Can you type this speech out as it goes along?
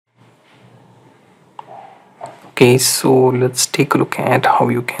Okay, so let's take a look at how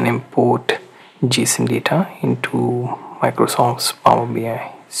you can import JSON data into Microsoft's Power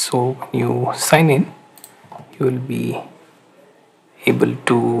BI. So when you sign in, you will be able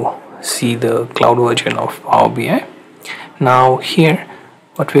to see the cloud version of Power BI. Now here,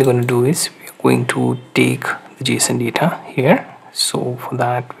 what we're going to do is we're going to take the JSON data here. So for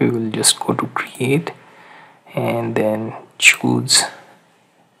that, we will just go to create and then choose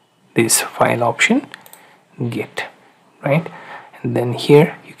this file option, get, right? And then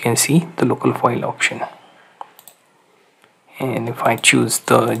here you can see the local file option, and if I choose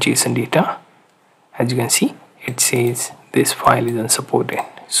the JSON data, as you can see, it says this file is unsupported.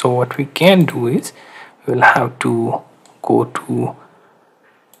 So what we can do is we'll have to go to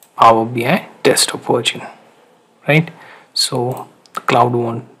Power BI desktop version, right? So the cloud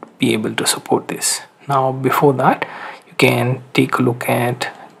won't be able to support this. Now before that, you can take a look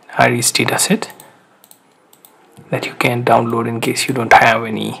at Iris dataset that you can download in case you don't have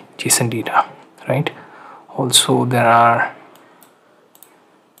any JSON data, right? Also there are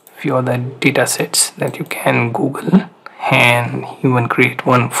few other data sets that you can Google and even create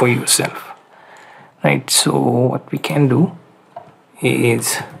one for yourself, right? So what we can do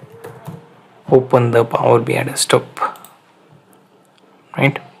is open the Power BI desktop,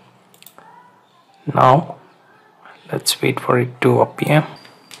 right? Now let's wait for it to appear.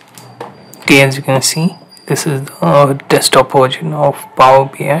 Okay, as you can see, this is the desktop version of Power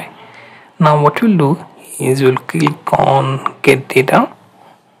BI. Now what we'll do is we'll click on get data.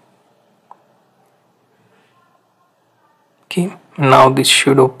 Okay, now this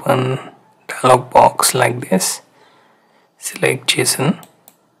should open dialog box like this. Select JSON,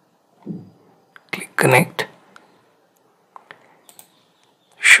 click connect,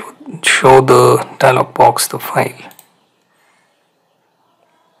 show the dialog box the file.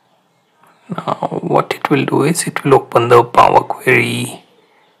 Now what it will do is it will open the Power Query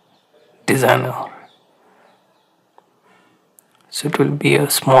Designer. So it will be a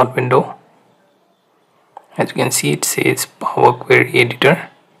small window. As you can see, it says Power Query Editor,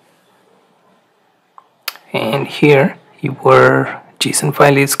 and here your JSON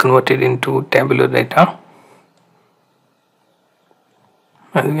file is converted into tabular data.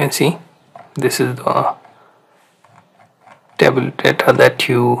 As you can see, this is the tabular data that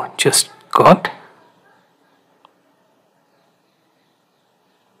you just got,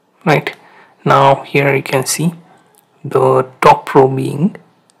 right? Now here you can see the top row being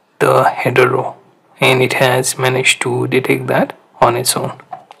the header row, and it has managed to detect that on its own,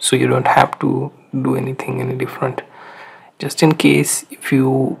 so you don't have to do anything any different. Just in case if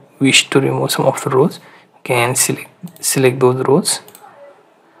you wish to remove some of the rows, you can select those rows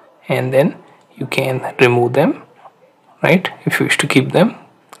and then you can remove them, right? If you wish to keep them,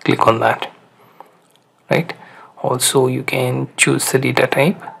 click on that, right? Also you can choose the data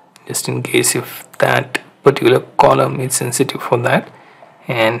type, just in case if that particular column is sensitive for that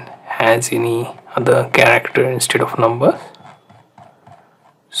and has any other character instead of numbers.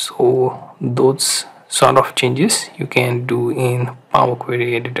 So those sort of changes you can do in Power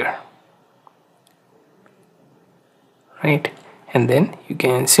Query Editor, right? And then you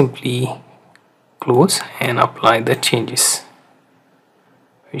can simply close and apply the changes.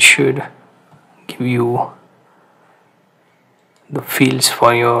 It should give you the fields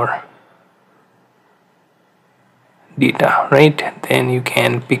for your data, right? Then you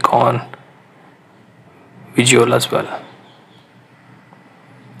can pick on visual as well.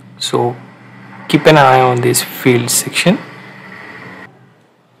 So keep an eye on this field section.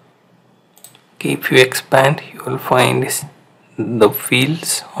 Okay, if you expand, you will find the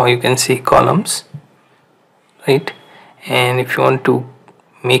fields, or you can say columns, right? And if you want to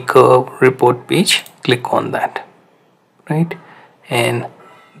make a report page, click on that, right? And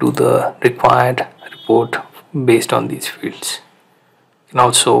do the required report based on these fields. You can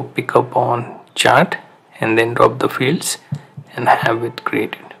also pick up on chart and then drop the fields and have it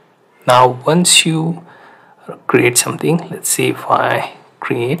created. Now once you create something, let's say if I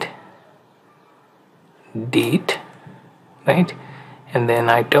create date, right, and then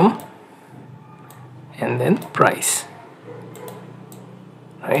item and then price,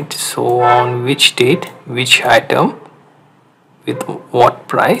 right? So on which date, which item, with what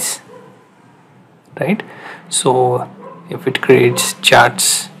price, right? So if it creates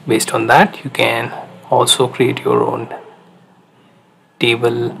charts based on that, you can also create your own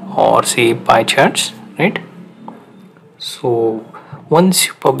table or say pie charts, right? So once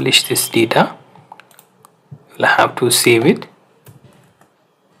you publish this data, you'll have to save it,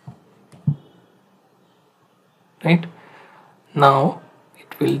 right? Now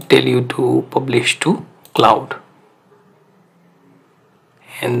it will tell you to publish to cloud.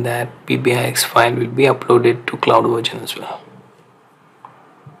 and that PBIX file will be uploaded to cloud version as well.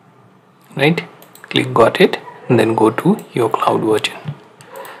 Right, click got it, and then go to your cloud version.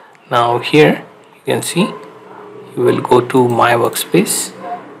 Now here you can see, you will go to my workspace,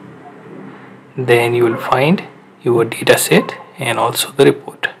 then you will find your data set and also the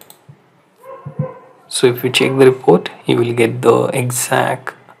report. So if you check the report, you will get the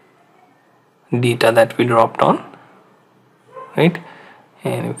exact data that we dropped on, right?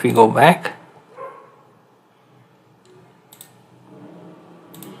 And if we go back,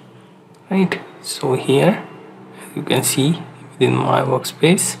 right, so here you can see within my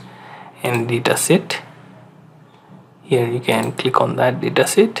workspace and data set, here you can click on that data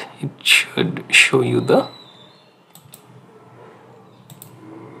set. It should show you the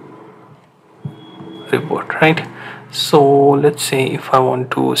report, right? So let's say if I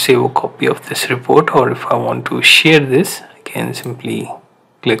want to save a copy of this report, or if I want to share this, I can simply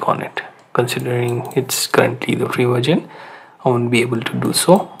click on it. Considering it's currently the free version, I won't be able to do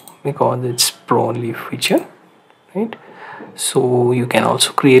so because it's pro only feature, right? So you can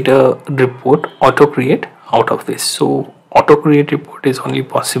also create a report, auto create out of this. So auto create report is only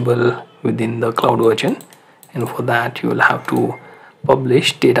possible within the cloud version, and for that you will have to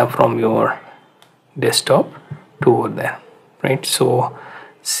publish data from your desktop to over there, right? So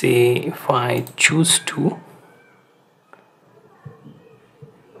say if I choose to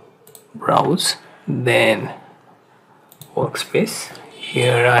browse, then workspace,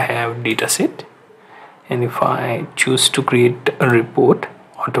 here I have dataset, and if I choose to create a report,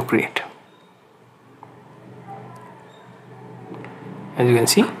 auto create, as you can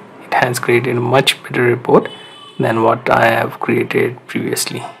see, it has created a much better report than what I have created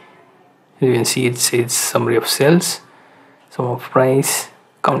previously. You can see it says summary of sales, sum of price,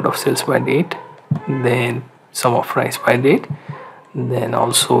 count of sales by date, then sum of price by date, then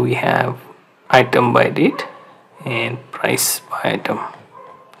also we have item by date and price by item,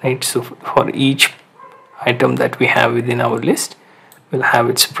 right? So for each item that we have within our list, we'll have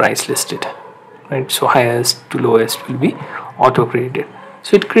its price listed, right? So highest to lowest will be auto created.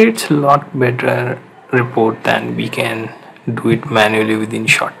 So it creates a lot better report than we can do it manually within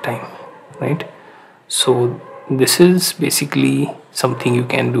short time, right? So this is basically something you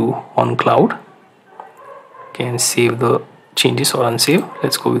can do on cloud. You can save the changes or unsave.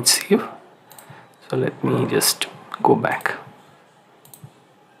 Let's go with save. So let me just go back,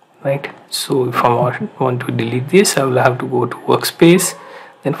 right? So if I want to delete this, I will have to go to workspace.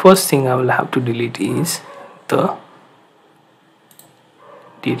 Then first thing I will have to delete is the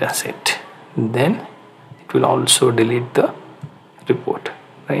data set, then it will also delete the report,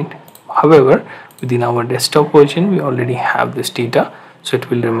 right? However, within our desktop version, we already have this data, so it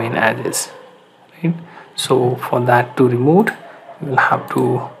will remain as is, right? So for that to remove, we will have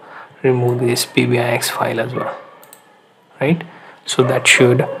to remove this PBIX file as well, right? So that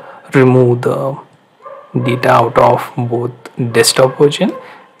should remove the data out of both desktop version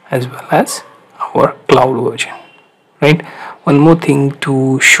as well as our cloud version, right? One more thing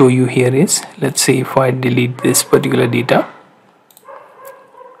to show you here is, let's say if I delete this particular data,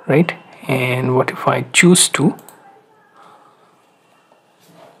 right? And what if I choose to,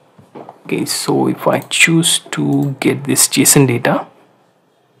 okay, so if I choose to get this JSON data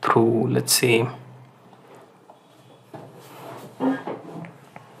through, let's say,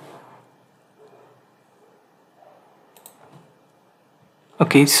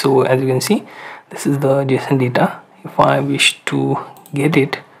 okay, so as you can see, this is the JSON data. If I wish to get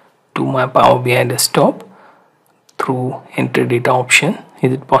it to my Power BI desktop through enter data option,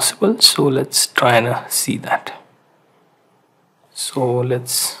 is it possible? So let's try and see that. So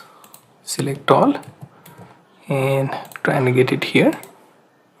let's select all and try and get it here,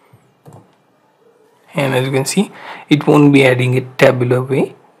 and as you can see, it won't be adding it tabular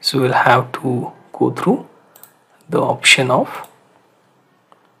way, so we'll have to go through the option of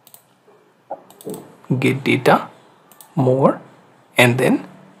get data, more, and then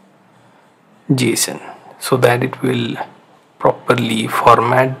JSON, so that it will properly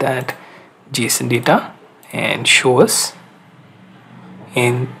format that JSON data and show us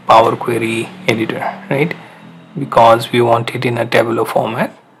in Power Query editor, right? Because we want it in a tabular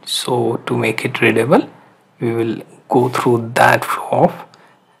format, so to make it readable, we will go through that flow of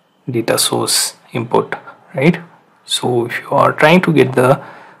data source input, right? So if you are trying to get the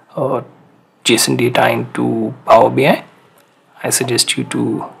JSON data into Power BI, I suggest you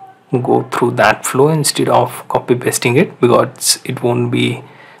to go through that flow instead of copy pasting it, because it won't be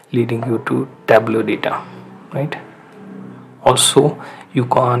leading you to tabular data, right? Also, you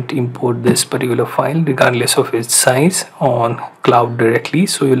can't import this particular file regardless of its size on cloud directly,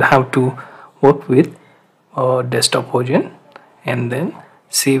 so you'll have to work with a desktop version and then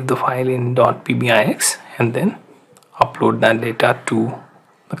save the file in .pbix and then upload that data to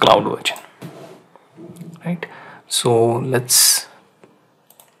the cloud version, right? So let's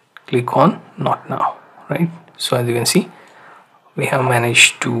click on not now, right? So as you can see, we have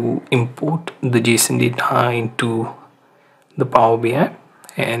managed to import the JSON data into the Power BI,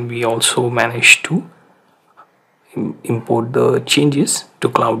 and we also managed to import the changes to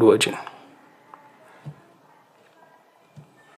cloud version.